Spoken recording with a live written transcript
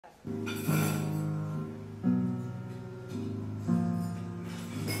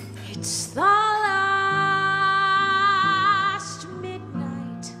It's the last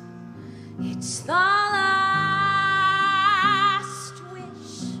midnight. It's the last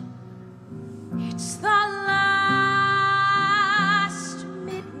wish. It's the last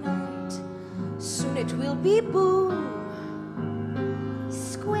midnight. Soon it will be boom,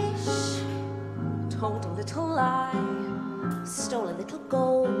 squish. Told a little lie, stole a little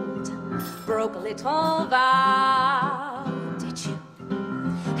gold, broke a little vow. Did you?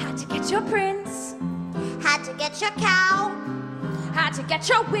 Had to get your prince, had to get your cow, had to get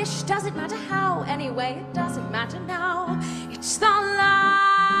your wish. Doesn't matter how, anyway, it doesn't matter now. It's the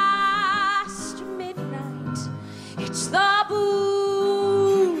last midnight. It's the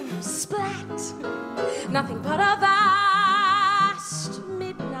boom splat. Nothing but a vast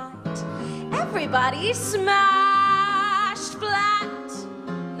midnight. Everybody smashed flat.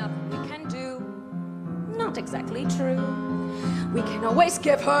 Nothing we can do, not exactly true. We can always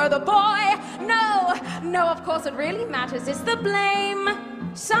give her the boy. No, no, of course it really matters is the blame.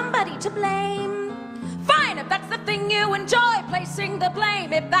 Somebody to blame. Fine, if that's the thing you enjoy, placing the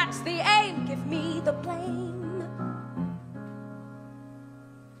blame. If that's the aim, give me the blame.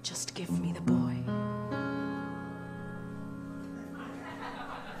 Just give me the boy.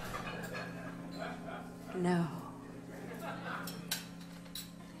 No.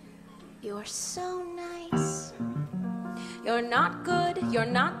 You're so nice. You're not good, you're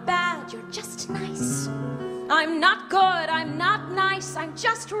not bad, you're just nice. I'm not good, I'm not nice, I'm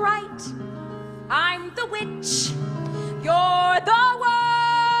just right. I'm the witch, you're the world.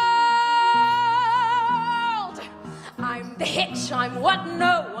 I'm the hitch, I'm what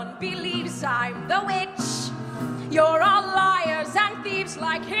no one believes. I'm the witch. You're all liars and thieves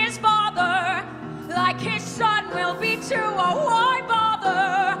like his father. Like his son will be too, oh why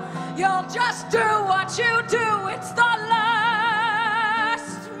bother? You'll just do what you do, it's the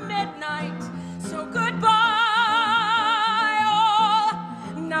last midnight. So goodbye all,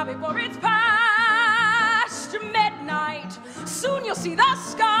 now before it's past midnight. Soon you'll see the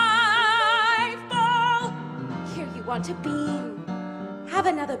sky fall. Here you want a bean, have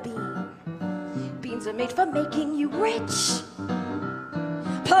another bean. Beans are made for making you rich.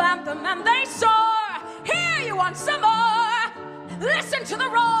 Plant them and they soar. Here you want some more. Listen to the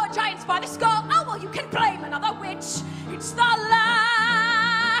roar, giants by the skull. Oh, well, you can blame another witch. It's the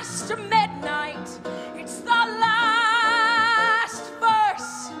last midnight. It's the last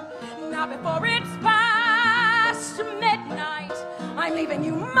verse. Now before it's past midnight, I'm leaving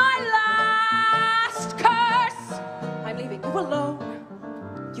you my last curse. I'm leaving you alone.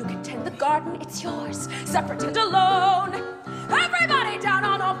 You can tend the garden, it's yours, separate and alone. Everybody down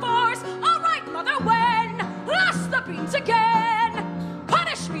on all fours. All right, Mother Wen, lost the beans again.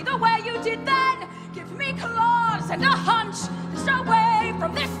 Punish me the way you did then. Give me claws and a hunch. Just away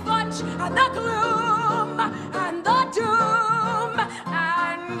from this bunch and the gloom and the